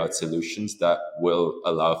 figure out solutions that will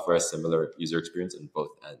allow for a similar user experience on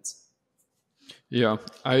both ends. Yeah,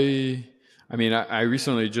 I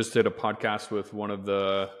recently just did a podcast with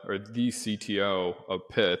the CTO of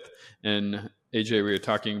Pith, and AJ, we were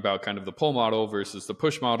talking about kind of the pull model versus the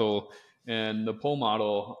push model, and the pull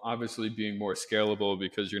model obviously being more scalable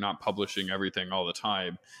because you're not publishing everything all the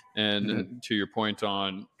time. And to your point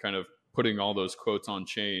on kind of putting all those quotes on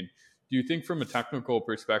chain, do you think from a technical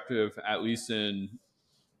perspective, at least in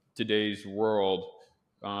today's world,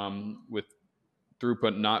 with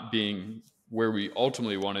throughput not being where we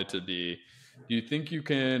ultimately want it to be, do you think you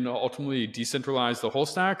can ultimately decentralize the whole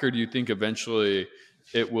stack, or do you think eventually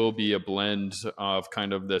it will be a blend of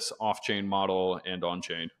kind of this off-chain model and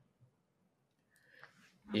on-chain?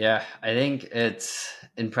 Yeah, I think it's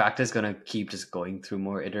in practice going to keep just going through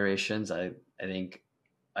more iterations. I think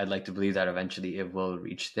I'd like to believe that eventually it will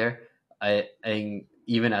reach there. I think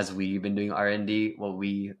even as we've been doing R&D, what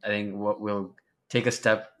we'll take a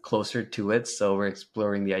step closer to it. So we're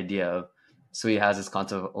exploring the idea of, so he has this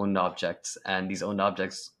concept of owned objects, and these owned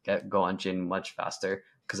objects go on chain much faster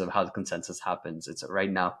because of how the consensus happens. It's right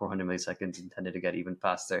now 400 milliseconds, intended to get even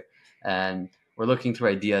faster. And we're looking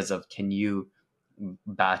through ideas of, can you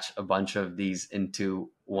batch a bunch of these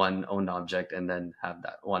into one owned object and then have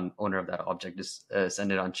that one owner of that object just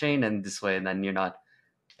send it on chain, and this way, and then you're not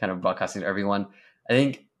kind of broadcasting to everyone. I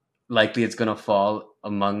think likely it's going to fall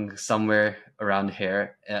among somewhere around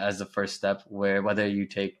here as the first step, where whether you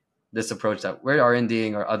take this approach that we're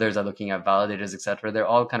R&Ding or others are looking at validators, etc., they're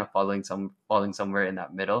all kind of falling somewhere in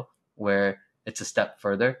that middle where it's a step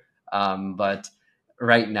further. But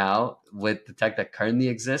right now, with the tech that currently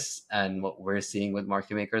exists and what we're seeing with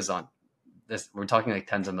market makers on this, we're talking like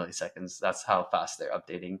tens of milliseconds. That's how fast they're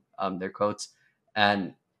updating their quotes.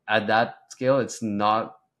 And at that scale, it's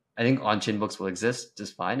not, I think on-chain books will exist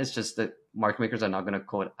just fine. It's just that market makers are not going to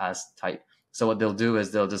quote as tight. So what they'll do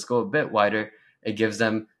is they'll just go a bit wider. It gives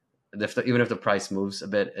them, even if the price moves a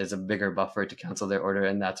bit, is a bigger buffer to cancel their order.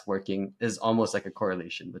 And that's working, is almost like a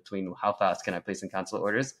correlation between how fast can I place and cancel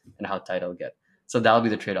orders and how tight I'll get. So that'll be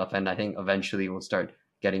the trade-off. And I think eventually we'll start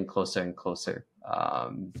getting closer and closer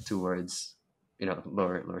towards,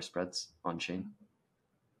 lower spreads on chain.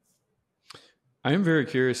 I am very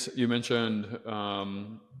curious. You mentioned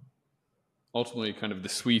ultimately kind of the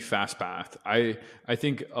SWE fast path. I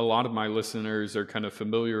think a lot of my listeners are kind of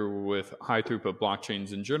familiar with high throughput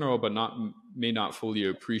blockchains in general, but may not fully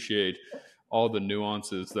appreciate all the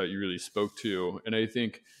nuances that you really spoke to. And I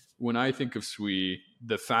think when I think of SWE,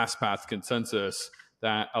 the fast path consensus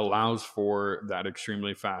that allows for that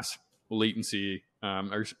extremely fast latency,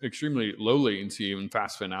 or extremely low latency and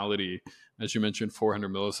fast finality, as you mentioned,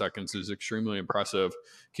 400 milliseconds is extremely impressive.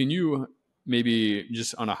 Can you maybe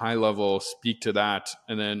just on a high level speak to that,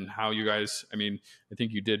 and then how you guys, I mean, I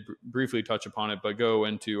think you did briefly touch upon it, but go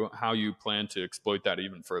into how you plan to exploit that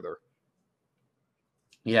even further?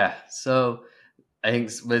 Yeah. So I think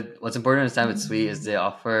with what's important to understand with Sweet is they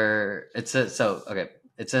offer it's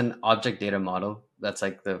an object data model. That's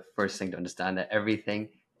like the first thing to understand, that everything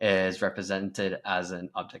is represented as an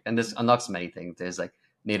object, and this unlocks many things. There's like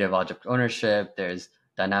native object ownership. There's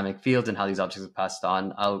dynamic fields and how these objects are passed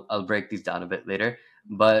on. I'll break these down a bit later,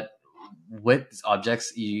 but with these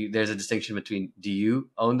objects, there's a distinction between, do you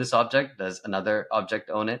own this object? Does another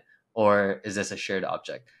object own it? Or is this a shared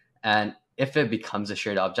object? And if it becomes a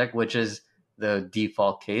shared object, which is the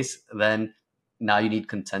default case, then now you need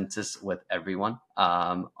consensus with everyone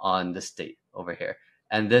on the state over here.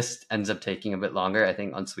 And this ends up taking a bit longer. I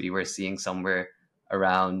think on Sweet, we're seeing somewhere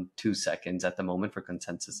around 2 seconds at the moment for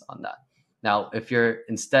consensus on that. Now, if you're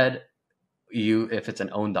instead, if it's an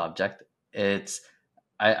owned object,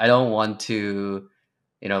 I don't want to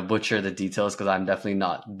butcher the details because I'm definitely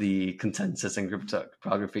not the consensus and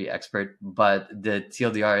cryptography expert, but the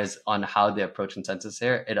TLDR is on how they approach consensus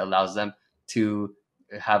here. It allows them to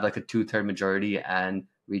have like a 2/3 majority and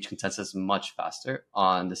reach consensus much faster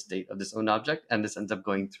on the state of this own object, and this ends up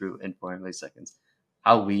going through in 400 milliseconds.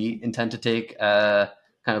 How we intend to take kind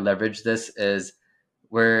of leverage this is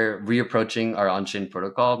we're reapproaching our on-chain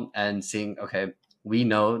protocol and seeing, okay, we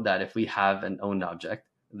know that if we have an owned object,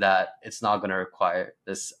 that it's not going to require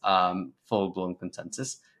this full-blown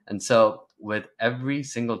consensus. And so with every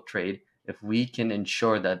single trade, if we can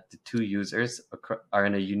ensure that the two users are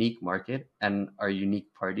in a unique market and are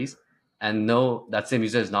unique parties, and know that same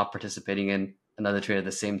user is not participating in another trade at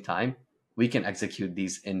the same time, we can execute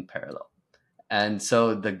these in parallel. And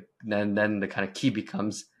so then the kind of key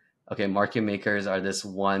becomes, okay, market makers are this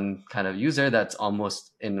one kind of user that's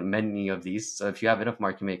almost in many of these. So if you have enough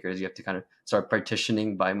market makers, you have to kind of start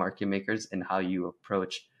partitioning by market makers in how you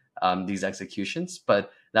approach these executions.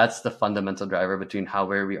 But that's the fundamental driver between how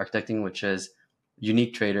we're re-architecting, which is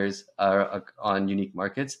unique traders on unique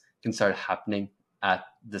markets can start happening at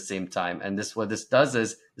the same time. And what this does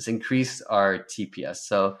is this increase our TPS.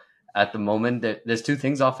 So at the moment, there's two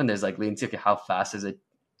things often. There's like latency, okay, how fast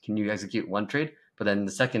can you execute one trade? But then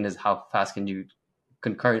the second is how fast can you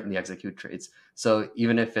concurrently execute trades? So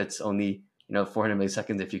even if it's only 400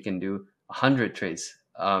 milliseconds, if you can do 100 trades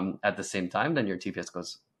at the same time, then your TPS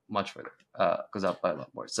goes much further, goes up by a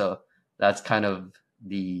lot more. So that's kind of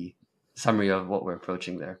the summary of what we're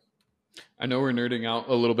approaching there. I know we're nerding out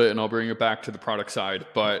a little bit, and I'll bring it back to the product side,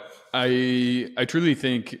 but I truly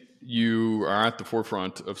think you are at the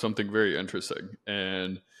forefront of something very interesting,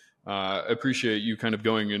 and appreciate you kind of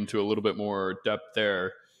going into a little bit more depth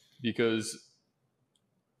there, because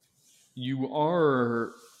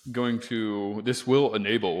this will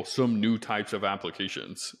enable some new types of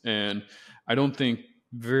applications. And I don't think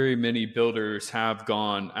very many builders have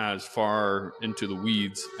gone as far into the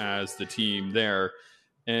weeds as the team there.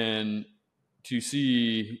 And to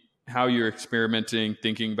see how you're experimenting,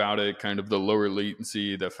 thinking about it, kind of the lower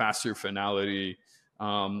latency, the faster finality,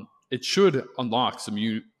 it should unlock some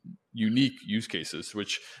unique use cases,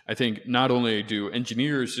 which I think not only do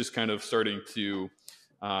engineers just kind of starting to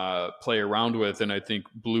play around with, and I think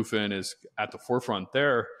BlueFin is at the forefront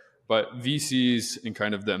there, but VCs and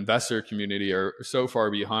kind of the investor community are so far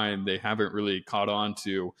behind, they haven't really caught on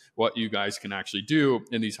to what you guys can actually do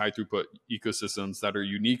in these high throughput ecosystems that are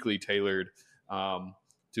uniquely tailored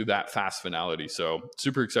to that fast finality. So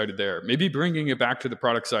super excited there. Maybe bringing it back to the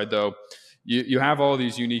product side though, you have all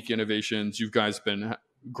these unique innovations. You guys been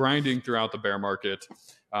grinding throughout the bear market.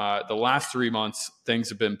 The last 3 months, things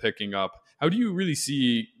have been picking up. How do you really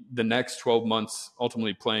see the next 12 months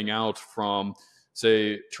ultimately playing out from,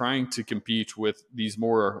 say, trying to compete with these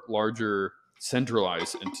more larger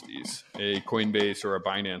centralized entities, a Coinbase or a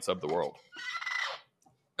Binance of the world?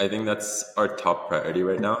 I think that's our top priority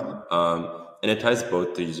right now. And it ties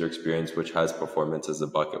both to user experience, which has performance as a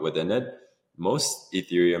bucket within it. Most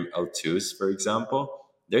Ethereum L2s, for example,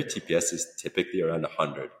 their TPS is typically around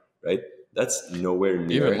 100, right? That's nowhere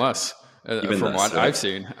near even less. Even from less, what right? I've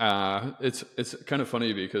seen. It's kind of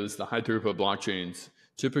funny because the high throughput blockchains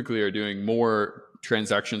typically are doing more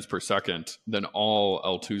transactions per second than all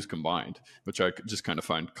L2s combined, which I just kind of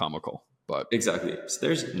find comical. But Exactly. So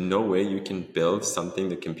there's no way you can build something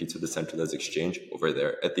that competes with the centralized exchange over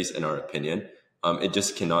there, at least in our opinion. It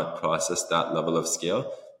just cannot process that level of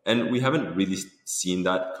scale. And we haven't really seen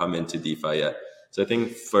that come into DeFi yet. So I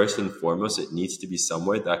think first and foremost, it needs to be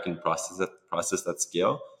somewhere that can process that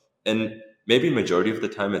scale. And maybe majority of the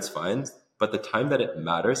time it's fine, but the time that it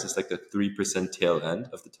matters is like the 3% tail end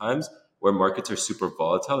of the times where markets are super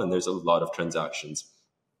volatile and there's a lot of transactions.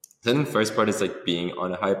 So I think the first part is like being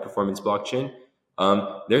on a high performance blockchain.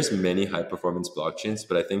 There's many high performance blockchains,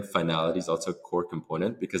 but I think finality is also a core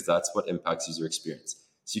component because that's what impacts user experience.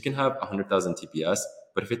 So you can have 100,000 TPS,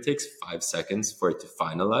 but if it takes 5 seconds for it to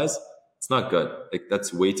finalize, it's not good. Like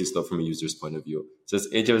that's way too slow from a user's point of view. So as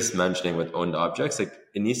AJ was mentioning with owned objects, like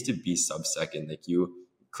it needs to be sub-second. Like you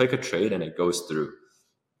click a trade and it goes through.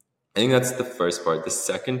 I think that's the first part. The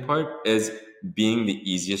second part is being the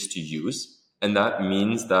easiest to use. And that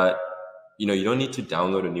means that, you don't need to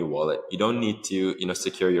download a new wallet. You don't need to,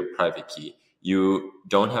 secure your private key. You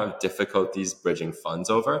don't have difficulties bridging funds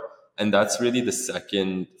over. And that's really the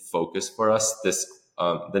second focus for us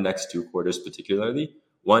the next 2 quarters particularly.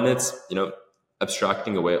 One, it's,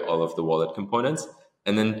 abstracting away all of the wallet components.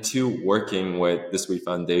 And then two, working with the Sweet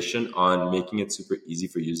Foundation on making it super easy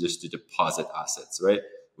for users to deposit assets, right?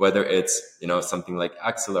 Whether it's, something like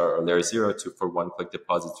Axelar or Layer Zero for one-click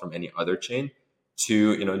deposits from any other chain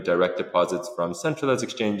to, direct deposits from centralized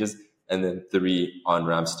exchanges, and then 3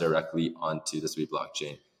 on-ramps directly onto the Sweet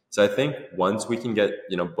blockchain. So I think once we can get,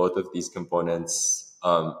 both of these components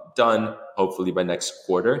done, hopefully by next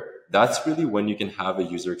quarter, that's really when you can have a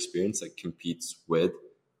user experience that competes with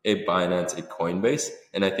a Binance, a Coinbase.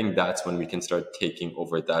 And I think that's when we can start taking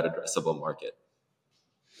over that addressable market.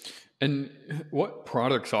 And what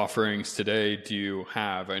products offerings today do you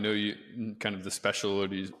have? I know you kind of the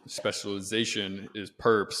specialization is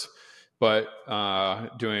perps, but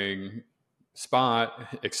doing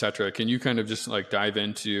spot, etc. Can you kind of just like dive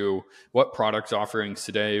into what products offerings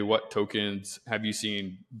today? What tokens have you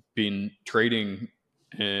seen been trading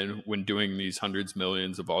and when doing these hundreds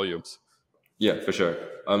millions of volumes? Yeah, for sure.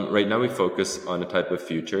 Right now we focus on a type of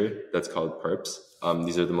future that's called perps.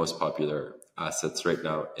 These are the most popular assets right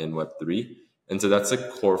now in Web3. And so that's a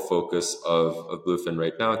core focus of BlueFin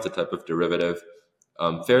right now. It's a type of derivative,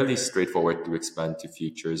 fairly straightforward to expand to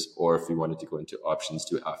futures, or if we wanted to go into options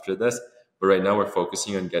too after this. But right now we're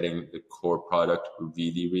focusing on getting the core product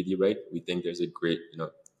really, really right. We think there's a great,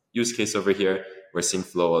 use case over here. We're seeing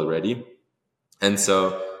flow already. And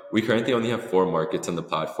so we currently only have 4 markets on the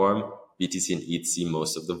platform. BTC and ETH see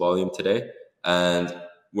most of the volume today. And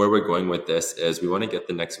where we're going with this is we want to get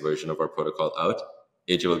the next version of our protocol out.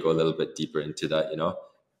 AJ will go a little bit deeper into that,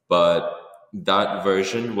 but that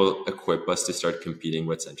version will equip us to start competing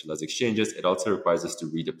with centralized exchanges. It also requires us to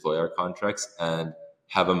redeploy our contracts and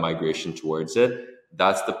have a migration towards it.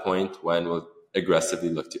 That's the point when we'll aggressively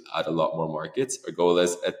look to add a lot more markets. Our goal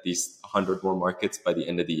is at least 100 more markets by the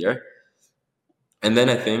end of the year. And then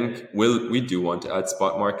I think we do want to add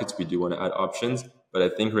spot markets. We do want to add options. But I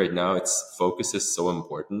think right now its focus is so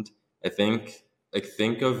important. I think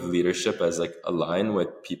think of leadership as like a line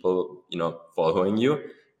with people, following you.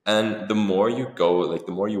 And the more you go, like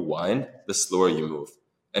the more you wind, the slower you move.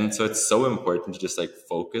 And so it's so important to just like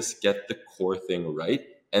focus, get the core thing right,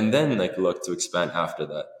 and then like look to expand after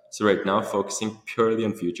that. So right now, focusing purely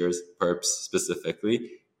on futures, perps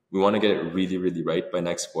specifically, we want to get it really, really right by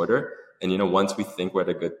next quarter. And once we think we're at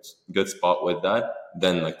a good spot with that,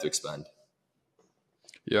 then like to expand.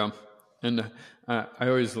 Yeah, and I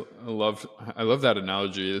love that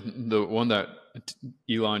analogy. The one that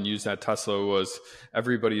Elon used at Tesla was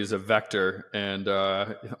everybody is a vector, and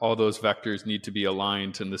all those vectors need to be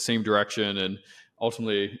aligned in the same direction, and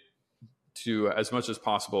ultimately, to as much as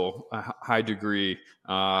possible, a high degree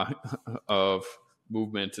of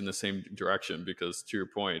movement in the same direction. Because to your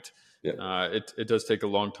point, Yeah. it does take a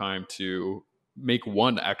long time to make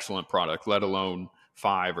one excellent product, let alone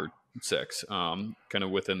 5 or 6, kind of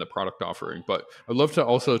within the product offering. But I'd love to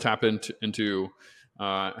also tap into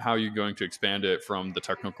how you're going to expand it from the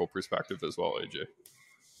technical perspective as well, AJ.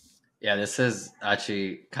 Yeah, this is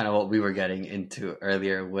actually kind of what we were getting into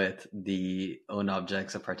earlier with the own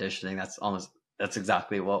objects of partitioning. That's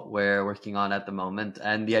exactly what we're working on at the moment.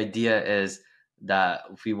 And the idea is that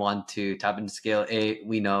if we want to tap into scale,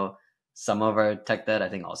 we know some of our tech debt, I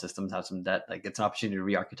think all systems have some debt. Like it's an opportunity to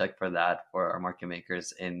re-architect for that for our market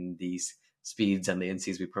makers in these speeds and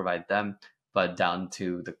latencies we provide them, but down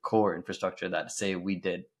to the core infrastructure that say we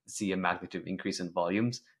did see a magnitude increase in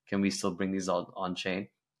volumes, can we still bring these all on chain?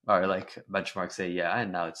 or like benchmarks say yeah,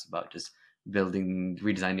 and now it's about just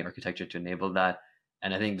redesigning the architecture to enable that.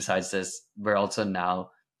 And I think besides this, we're also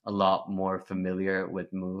now a lot more familiar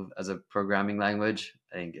with Move as a programming language.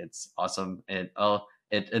 I think it's awesome. It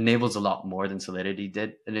enables a lot more than Solidity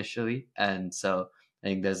did initially, and so I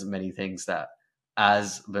think there's many things that,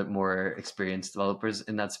 as a bit more experienced developers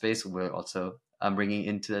in that space, we're also bringing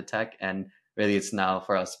into the tech. And really, it's now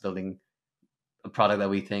for us building a product that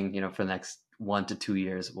we think, for the next 1 to 2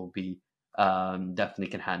 years will be definitely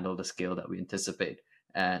can handle the scale that we anticipate.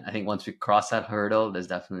 And I think once we cross that hurdle, there's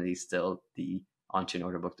definitely still the on-chain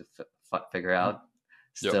order book to figure out.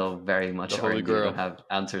 Yep. Still very much The Holy R&D. Grail. Don't have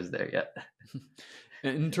answers there yet.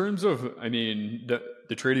 In terms of, I mean,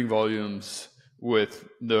 the trading volumes with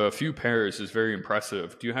the few pairs is very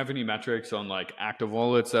impressive. Do you have any metrics on like active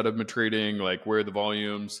wallets that have been trading, like where the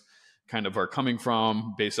volumes kind of are coming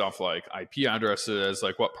from based off like IP addresses,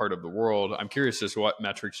 like what part of the world? I'm curious as to what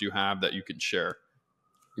metrics you have that you can share.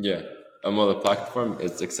 Yeah. Well, the platform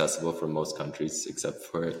is accessible for most countries except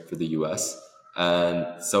for the US.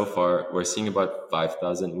 And so far, we're seeing about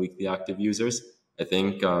 5,000 weekly active users. I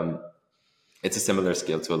think it's a similar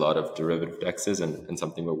scale to a lot of derivative dexes and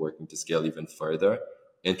something we're working to scale even further.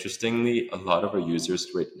 Interestingly, a lot of our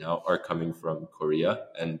users right now are coming from Korea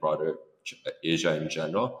and broader Asia in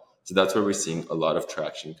general. So that's where we're seeing a lot of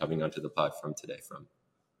traction coming onto the platform today from.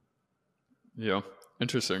 Yeah,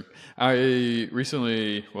 interesting. I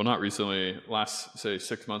recently, well, not recently, last say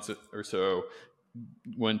 6 months or so,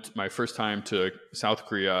 went my first time to South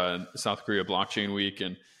Korea Blockchain Week,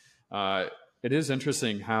 and it is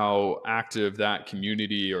interesting how active that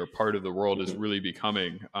community or part of the world is really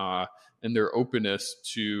becoming, and their openness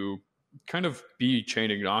to kind of be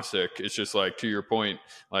chain agnostic. It's just like, to your point,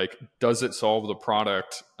 like, does it solve the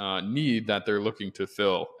product need that they're looking to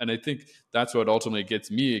fill? And I think that's what ultimately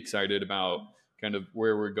gets me excited about kind of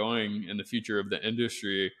where we're going in the future of the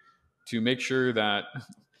industry, to make sure that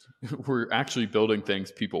we're actually building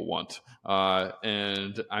things people want.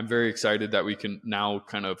 And I'm very excited that we can now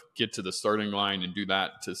kind of get to the starting line and do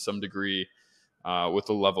that to some degree with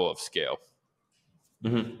a level of scale.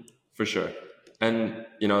 Mm-hmm. For sure. And,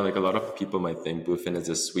 like a lot of people might think BlueFin is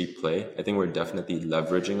a sweet play. I think we're definitely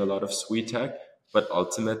leveraging a lot of sweet tech, but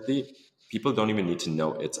ultimately, people don't even need to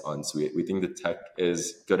know it's on sweet. We think the tech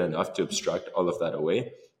is good enough to abstract all of that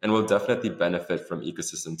away. And we'll definitely benefit from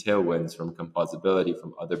ecosystem tailwinds, from composability,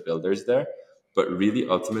 from other builders there. But really,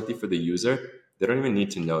 ultimately, for the user, they don't even need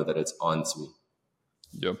to know that it's on sweet.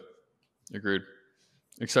 Yep. Agreed.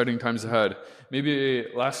 Exciting times ahead. Maybe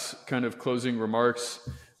last kind of closing remarks.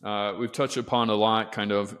 We've touched upon a lot,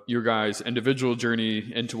 kind of your guys' individual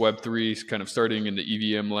journey into Web3, kind of starting in the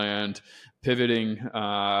EVM land, pivoting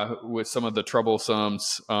with some of the troublesome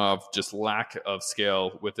of just lack of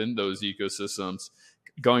scale within those ecosystems,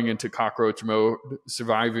 going into cockroach mode,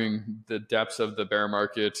 surviving the depths of the bear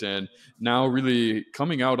market, and now really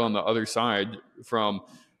coming out on the other side from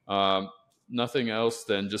nothing else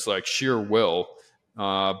than just like sheer will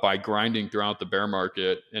by grinding throughout the bear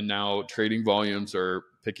market, and now trading volumes are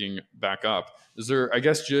picking back up. Is there, I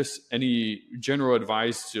guess, just any general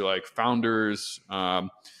advice to like founders,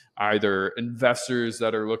 either investors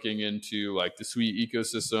that are looking into like the Sweet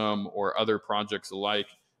ecosystem or other projects alike,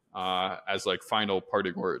 as like final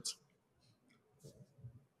parting words?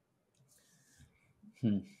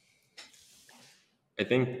 I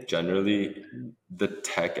think generally the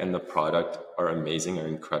tech and the product are amazing, are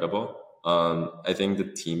incredible. I think the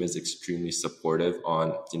team is extremely supportive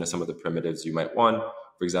on some of the primitives you might want.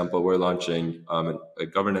 For example, we're launching a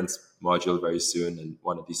governance module very soon and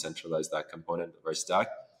want to decentralize that component of our stack.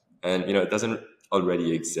 And it doesn't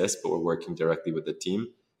already exist, but we're working directly with the team.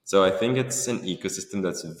 So I think it's an ecosystem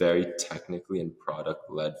that's very technically and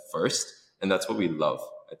product led first, and that's what we love.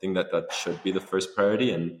 I think that should be the first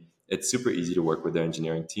priority, and it's super easy to work with their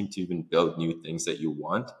engineering team to even build new things that you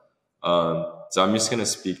want. So I'm just going to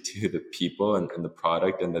speak to the people and the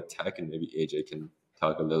product and the tech, and maybe AJ can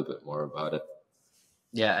talk a little bit more about it.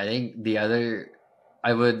 Yeah, I think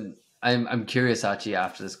I'm curious actually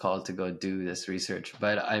after this call to go do this research,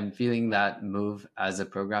 but I'm feeling that Move as a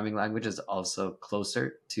programming language is also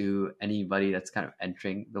closer to anybody that's kind of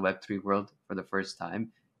entering the Web3 world for the first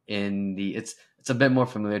time. It's a bit more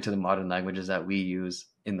familiar to the modern languages that we use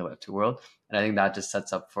in the Web2 world, and I think that just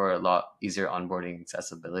sets up for a lot easier onboarding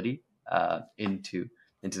accessibility into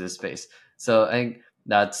the space. So I think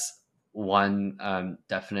that's one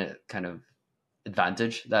definite kind of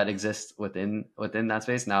advantage that exists within that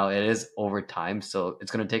space. Now it is over time, so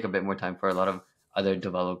it's going to take a bit more time for a lot of other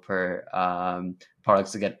developer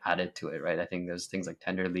products to get added to it, right? I think there's things like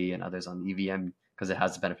Tenderly and others on the EVM because it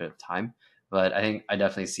has the benefit of time. But I think I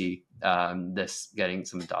definitely see this getting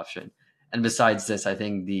some adoption. And besides this, I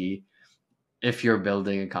think if you're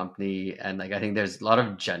building a company, and like I think there's a lot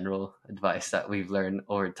of general advice that we've learned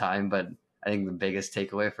over time, but I think the biggest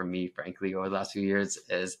takeaway for me, frankly, over the last few years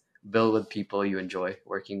is build with people you enjoy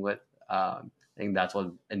working with. I think that's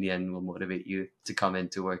what in the end will motivate you to come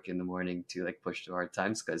into work in the morning to like push through hard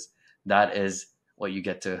times, because that's what you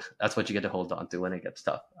get to hold on to when it gets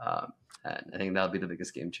tough. And I think that'll be the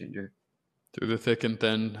biggest game changer. Through the thick and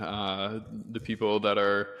thin, the people that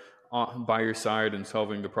are by your side and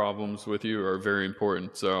solving the problems with you are very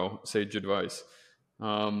important. So sage advice.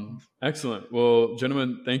 Excellent. Well,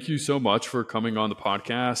 gentlemen, thank you so much for coming on the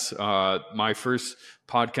podcast. My first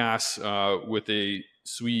podcast with a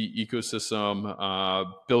sweet ecosystem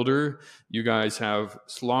builder. You guys have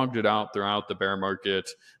slogged it out throughout the bear market.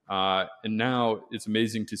 And now it's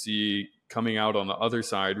amazing to see coming out on the other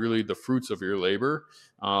side, really the fruits of your labor.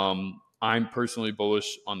 I'm personally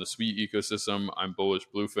bullish on the Sweet ecosystem. I'm bullish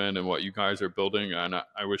BlueFin and what you guys are building, and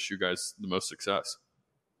I wish you guys the most success.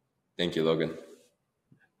 Thank you, Logan.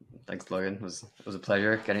 Thanks, Logan. It was a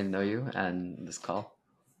pleasure getting to know you and this call.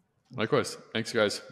 Likewise. Thanks, guys.